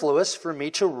superfluous for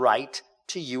me to write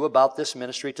to you about this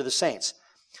ministry to the saints."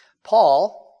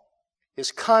 Paul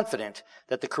is confident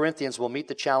that the Corinthians will meet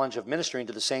the challenge of ministering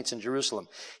to the saints in Jerusalem.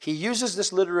 He uses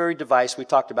this literary device we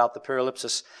talked about, the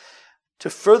paralipsis, to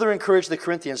further encourage the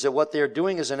Corinthians that what they are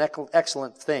doing is an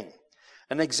excellent thing.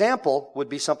 An example would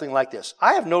be something like this.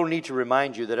 I have no need to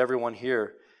remind everyone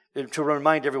here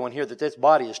that this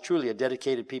body is truly a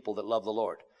dedicated people that love the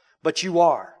Lord. But you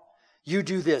are. You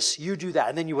do this, you do that.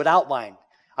 And then you would outline.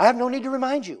 I have no need to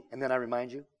remind you. And then I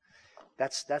remind you.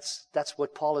 That's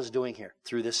what Paul is doing here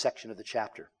through this section of the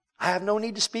chapter. I have no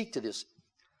need to speak to this.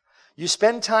 You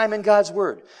spend time in God's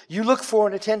Word. You look for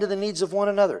and attend to the needs of one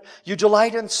another. You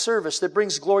delight in service that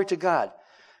brings glory to God.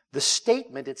 The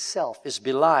statement itself is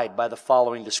belied by the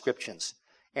following descriptions.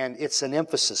 And it's an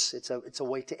emphasis. It's a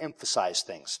way to emphasize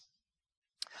things.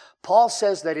 Paul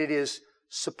says that it is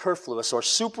superfluous or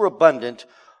superabundant,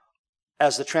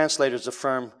 as the translators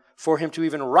affirm, for him to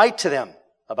even write to them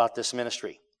about this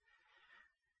ministry.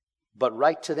 But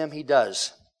write to them he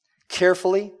does,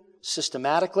 carefully,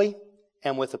 systematically,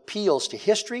 and with appeals to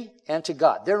history and to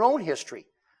God. Their own history.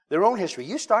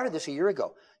 You started this a year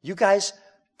ago. You guys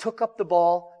took up the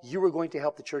ball. You were going to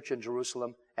help the church in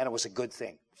Jerusalem, and it was a good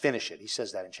thing. Finish it. He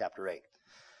says that in chapter 8.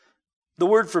 The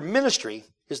word for ministry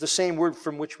is the same word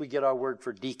from which we get our word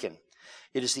for deacon.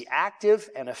 It is the active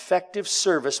and effective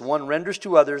service one renders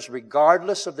to others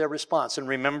regardless of their response. And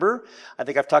remember, I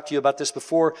think I've talked to you about this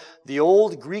before, the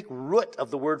old Greek root of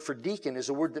the word for deacon is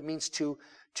a word that means to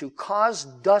cause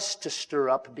dust to stir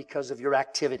up because of your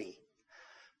activity.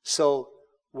 So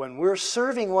when we're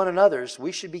serving one another,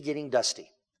 we should be getting dusty.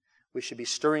 We should be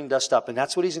stirring dust up. And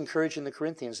that's what he's encouraging the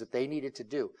Corinthians that they needed to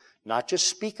do. Not just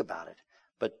speak about it,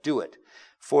 but do it.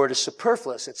 For it is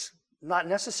superfluous. It's not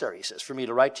necessary, he says, for me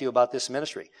to write to you about this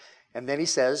ministry. And then he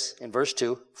says in verse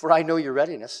 2, for I know your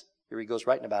readiness. Here he goes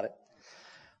writing about it.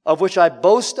 Of which I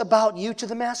boast about you to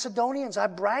the Macedonians. I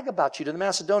brag about you to the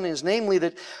Macedonians, namely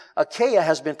that Achaia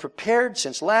has been prepared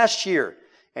since last year,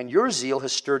 and your zeal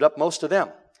has stirred up most of them.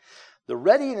 The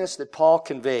readiness that Paul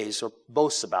conveys or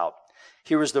boasts about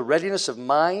here is the readiness of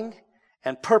mind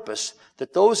and purpose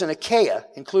that those in Achaia,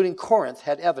 including Corinth,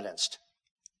 had evidenced.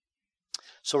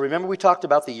 So remember we talked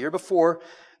about the year before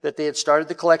that they had started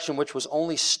the collection, which was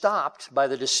only stopped by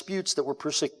the disputes that were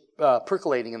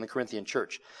percolating in the Corinthian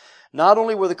church. Not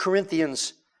only were the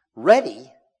Corinthians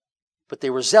ready, but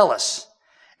they were zealous.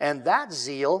 And that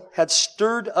zeal had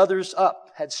stirred others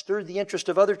up, had stirred the interest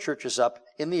of other churches up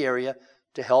in the area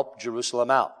to help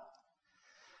Jerusalem out.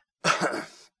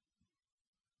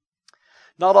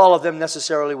 Not all of them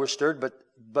necessarily were stirred,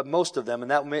 but most of them,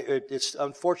 and it's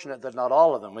unfortunate that not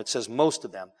all of them. It says most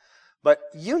of them. But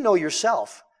you know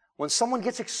yourself, when someone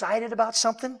gets excited about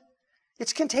something,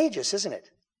 it's contagious, isn't it?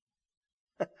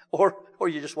 or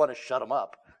you just want to shut them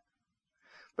up.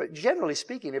 But generally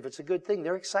speaking, if it's a good thing,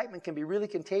 their excitement can be really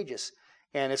contagious.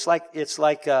 And it's like,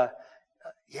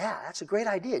 yeah, that's a great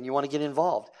idea, and you want to get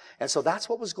involved. And so that's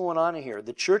what was going on in here.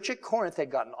 The church at Corinth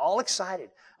had gotten all excited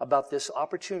about this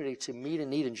opportunity to meet a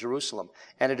need in Jerusalem,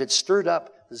 and it had stirred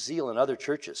up the zeal in other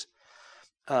churches.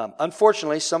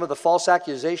 Unfortunately, some of the false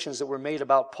accusations that were made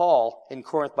about Paul in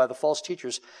Corinth by the false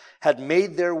teachers had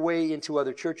made their way into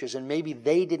other churches, and maybe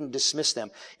they didn't dismiss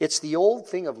them. It's the old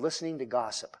thing of listening to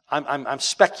gossip. I'm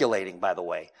speculating, by the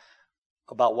way,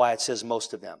 about why it says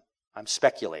most of them. I'm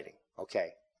speculating,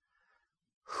 okay?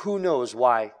 Who knows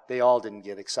why they all didn't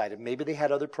get excited? Maybe they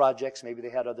had other projects, maybe they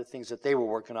had other things that they were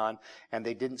working on, and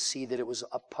they didn't see that it was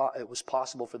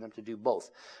possible for them to do both.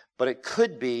 But it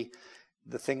could be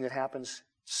the thing that happens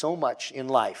so much in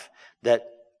life, that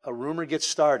a rumor gets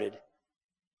started,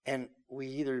 and we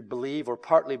either believe or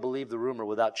partly believe the rumor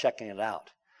without checking it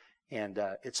out. And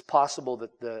it's possible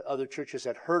that the other churches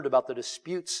had heard about the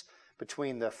disputes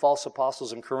between the false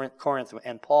apostles in Corinth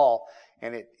and Paul,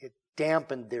 and it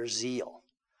dampened their zeal.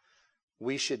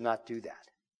 We should not do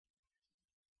that.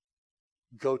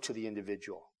 Go to the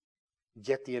individual.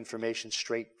 Get the information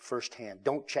straight firsthand.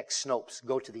 Don't check Snopes.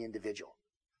 Go to the individual.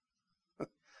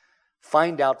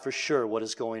 Find out for sure what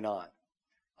is going on.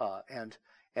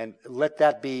 And let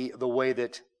that be the way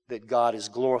that God is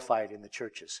glorified in the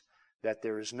churches. That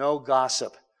there is no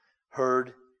gossip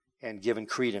heard and given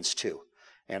credence to.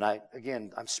 And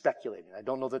I'm speculating. I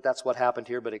don't know that that's what happened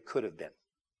here, but it could have been.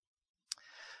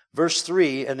 Verse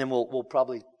 3, and then we'll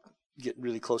probably get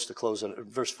really close to close.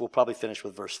 We'll probably finish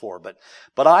with verse 4.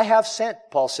 But I have sent,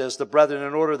 Paul says, the brethren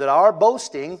in order that our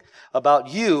boasting about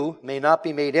you may not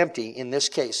be made empty in this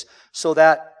case, so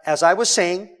that, as I was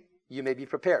saying, you may be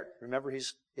prepared. Remember,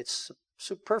 it's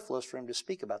superfluous for him to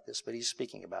speak about this, but he's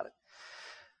speaking about it.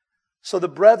 So the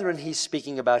brethren he's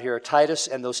speaking about here are Titus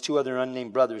and those two other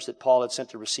unnamed brothers that Paul had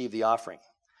sent to receive the offering.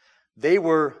 They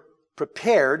were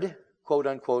prepared, quote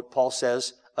unquote, Paul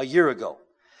says, a year ago.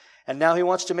 And now he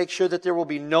wants to make sure that there will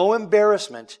be no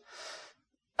embarrassment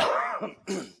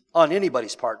on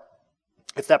anybody's part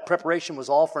if that preparation was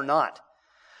all for naught.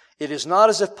 It is not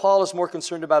as if Paul is more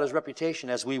concerned about his reputation,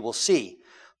 as we will see.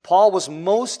 Paul was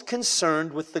most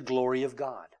concerned with the glory of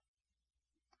God.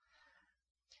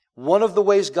 One of the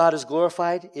ways God is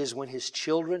glorified is when his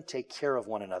children take care of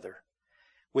one another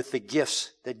with the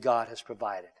gifts that God has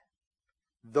provided.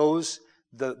 Those,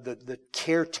 the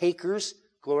caretakers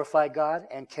glorify God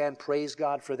and can praise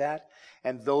God for that.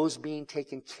 And those being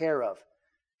taken care of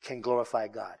can glorify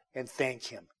God and thank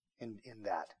Him in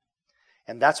that.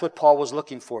 And that's what Paul was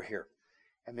looking for here.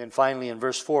 And then finally in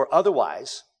verse 4,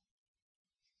 otherwise,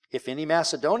 if any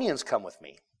Macedonians come with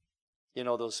me, you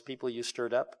know, those people you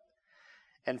stirred up,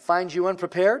 and find you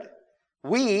unprepared,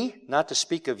 we, not to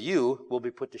speak of you, will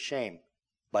be put to shame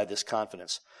by this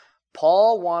confidence.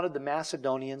 Paul wanted the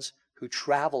Macedonians who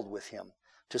traveled with him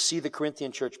to see the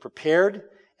Corinthian church prepared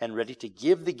and ready to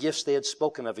give the gifts they had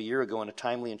spoken of a year ago in a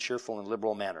timely and cheerful and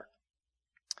liberal manner.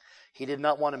 He did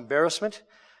not want embarrassment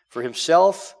for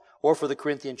himself or for the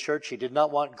Corinthian church. He did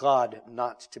not want God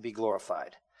not to be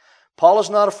glorified. Paul is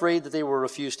not afraid that they will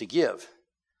refuse to give,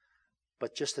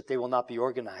 but just that they will not be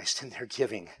organized in their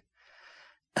giving.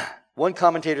 One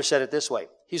commentator said it this way: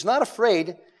 he's not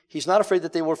afraid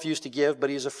that they will refuse to give, but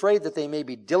he's afraid that they may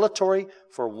be dilatory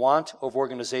for want of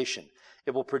organization.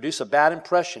 It will produce a bad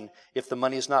impression if the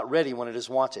money is not ready when it is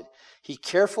wanted. He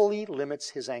carefully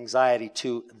limits his anxiety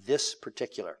to this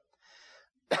particular.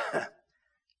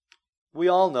 We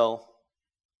all know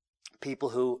people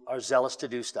who are zealous to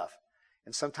do stuff,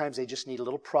 and sometimes they just need a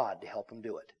little prod to help them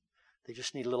do it. They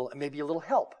just need maybe a little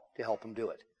help to help them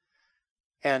do it.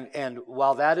 And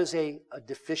while that is a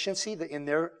deficiency in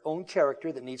their own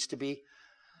character that needs to be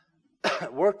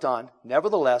worked on,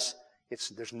 nevertheless,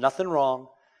 there's nothing wrong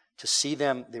to see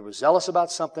them. They were zealous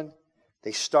about something.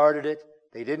 They started it.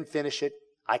 They didn't finish it.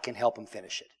 I can help them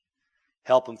finish it.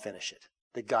 Help them finish it,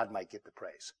 that God might get the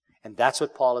praise. And that's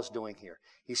what Paul is doing here.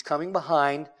 He's coming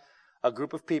behind a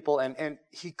group of people, and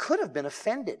he could have been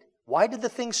offended. Why did the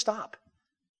thing stop?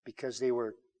 Because they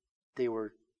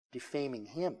were defaming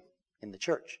him in the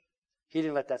church. He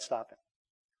didn't let that stop him.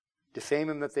 Defame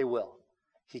him that they will.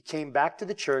 He came back to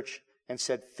the church and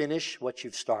said, finish what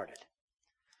you've started.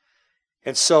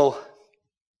 And so,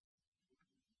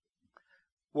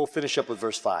 we'll finish up with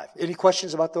verse 5. Any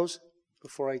questions about those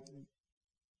before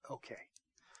Okay.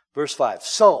 Verse 5.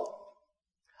 So,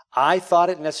 I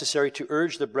thought it necessary to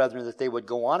urge the brethren that they would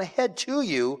go on ahead to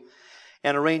you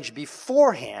and arrange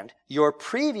beforehand your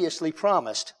previously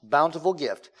promised bountiful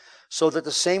gift, so that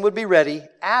the same would be ready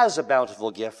as a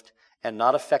bountiful gift and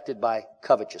not affected by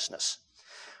covetousness.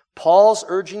 Paul's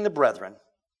urging the brethren,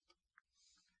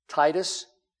 Titus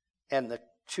and the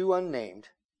two unnamed,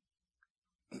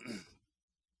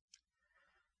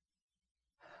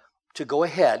 to go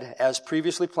ahead as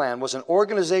previously planned, was an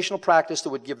organizational practice that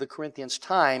would give the Corinthians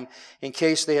time in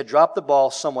case they had dropped the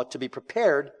ball somewhat to be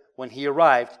prepared when he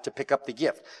arrived to pick up the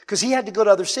gift. Because he had to go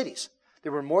to other cities.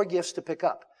 There were more gifts to pick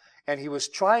up. And he was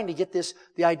trying to get this,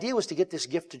 the idea was to get this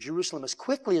gift to Jerusalem as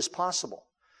quickly as possible,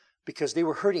 because they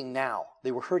were hurting now.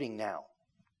 They were hurting now.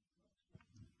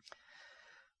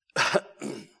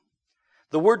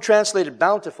 The word translated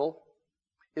bountiful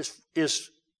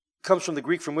comes from the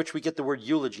Greek from which we get the word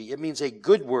eulogy. It means a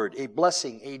good word, a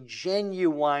blessing, a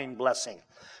genuine blessing.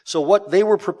 So what they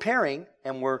were preparing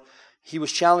and he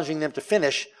was challenging them to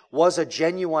finish was a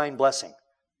genuine blessing.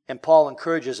 And Paul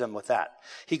encourages them with that.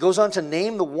 He goes on to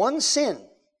name the one sin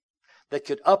that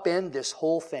could upend this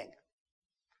whole thing.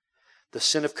 The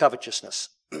sin of covetousness.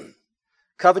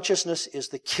 Covetousness is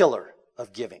the killer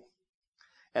of giving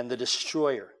and the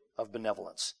destroyer of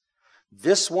benevolence.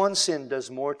 This one sin does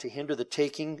more to hinder the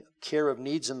taking care of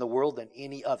needs in the world than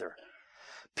any other.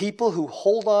 People who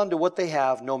hold on to what they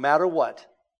have, no matter what,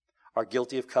 are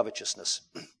guilty of covetousness.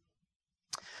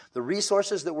 The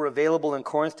resources that were available in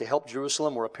Corinth to help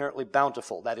Jerusalem were apparently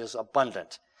bountiful, that is,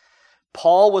 abundant.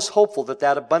 Paul was hopeful that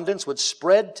that abundance would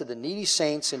spread to the needy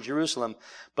saints in Jerusalem,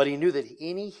 but he knew that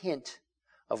any hint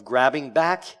of grabbing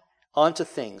back onto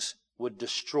things would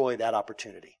destroy that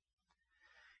opportunity.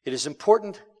 It is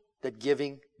important that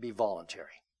giving be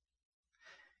voluntary.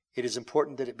 It is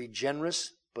important that it be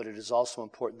generous, but it is also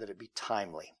important that it be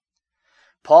timely.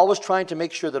 Paul was trying to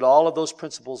make sure that all of those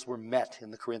principles were met in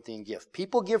the Corinthian gift.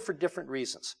 People give for different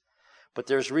reasons, but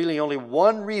there's really only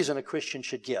one reason a Christian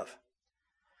should give.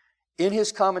 In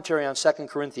his commentary on 2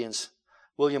 Corinthians,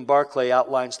 William Barclay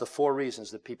outlines the 4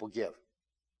 reasons that people give.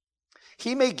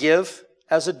 He may give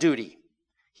as a duty.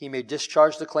 He may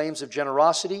discharge the claims of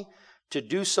generosity, to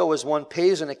do so as one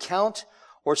pays an account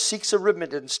or seeks a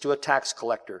remittance to a tax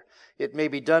collector. It may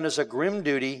be done as a grim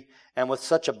duty and with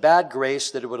such a bad grace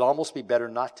that it would almost be better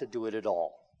not to do it at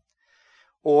all.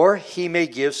 Or he may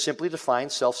give simply to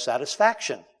find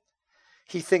self-satisfaction.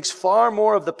 He thinks far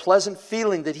more of the pleasant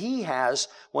feeling that he has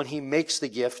when he makes the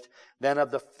gift than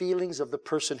of the feelings of the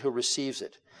person who receives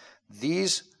it.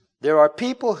 There are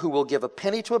people who will give a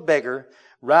penny to a beggar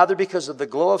rather because of the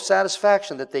glow of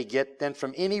satisfaction that they get than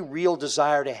from any real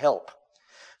desire to help.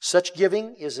 Such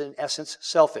giving is in essence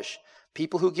selfish.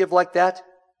 People who give like that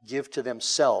give to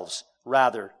themselves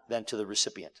rather than to the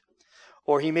recipient.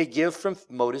 Or he may give from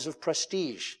motives of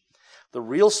prestige. The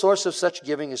real source of such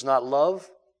giving is not love,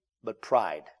 but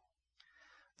pride.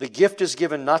 The gift is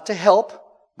given not to help,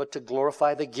 but to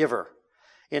glorify the giver.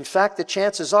 In fact, the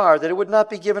chances are that it would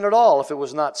not be given at all if it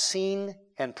was not seen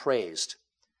and praised.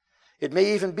 It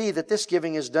may even be that this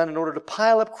giving is done in order to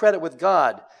pile up credit with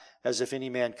God, as if any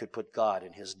man could put God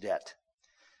in his debt.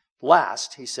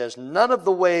 Last, he says, none of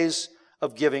these ways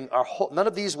of giving are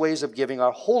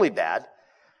wholly bad,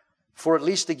 for at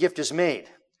least the gift is made.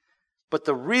 But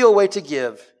the real way to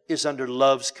give is under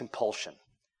love's compulsion.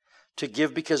 To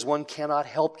give because one cannot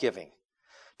help giving.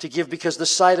 To give because the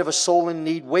sight of a soul in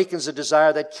need wakens a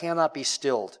desire that cannot be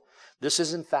stilled. This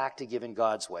is in fact to give in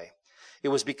God's way. It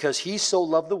was because He so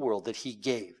loved the world that He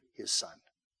gave His Son.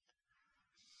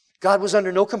 God was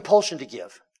under no compulsion to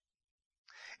give.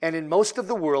 And in most of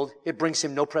the world, it brings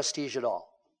Him no prestige at all.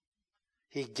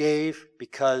 He gave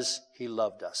because He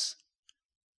loved us.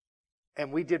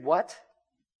 And we did what?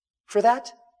 For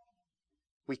that?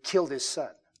 We killed His Son.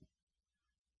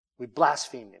 We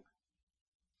blasphemed Him.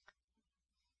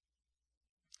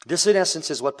 This, in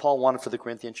essence, is what Paul wanted for the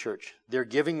Corinthian church. Their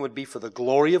giving would be for the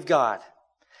glory of God,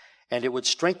 and it would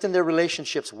strengthen their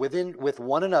relationships with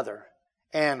one another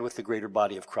and with the greater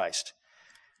body of Christ.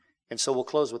 And so we'll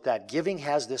close with that. Giving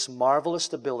has this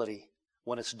marvelous ability,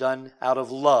 when it's done out of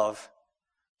love,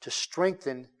 to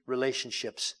strengthen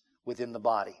relationships within the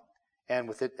body, and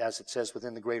with it, as it says,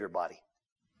 within the greater body.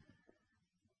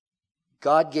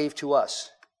 God gave to us,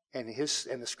 and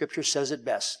the Scripture says it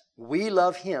best. We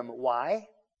love Him. Why?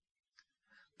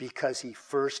 Because He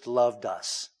first loved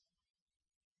us.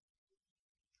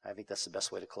 I think that's the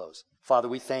best way to close. Father,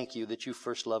 we thank You that You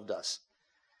first loved us.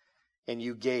 And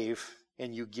You gave,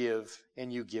 and You give,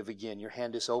 and You give again. Your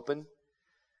hand is open.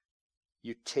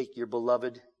 You take Your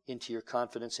beloved into Your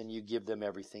confidence and You give them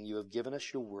everything. You have given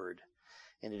us Your word.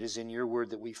 And it is in Your word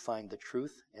that we find the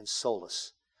truth and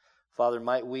solace. Father,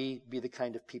 might we be the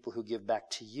kind of people who give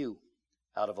back to You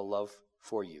out of a love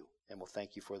for You. And we'll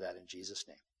thank You for that in Jesus'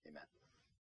 name. Amen.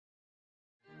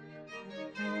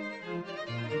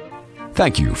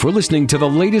 Thank you for listening to the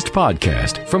latest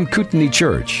podcast from Kootenai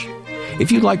Church.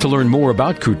 If you'd like to learn more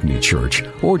about Kootenai Church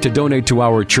or to donate to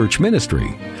our church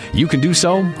ministry, you can do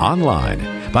so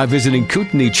online by visiting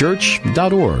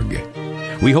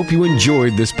kootenaichurch.org. We hope you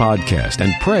enjoyed this podcast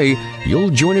and pray you'll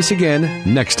join us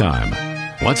again next time.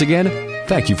 Once again,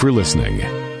 thank you for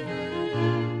listening.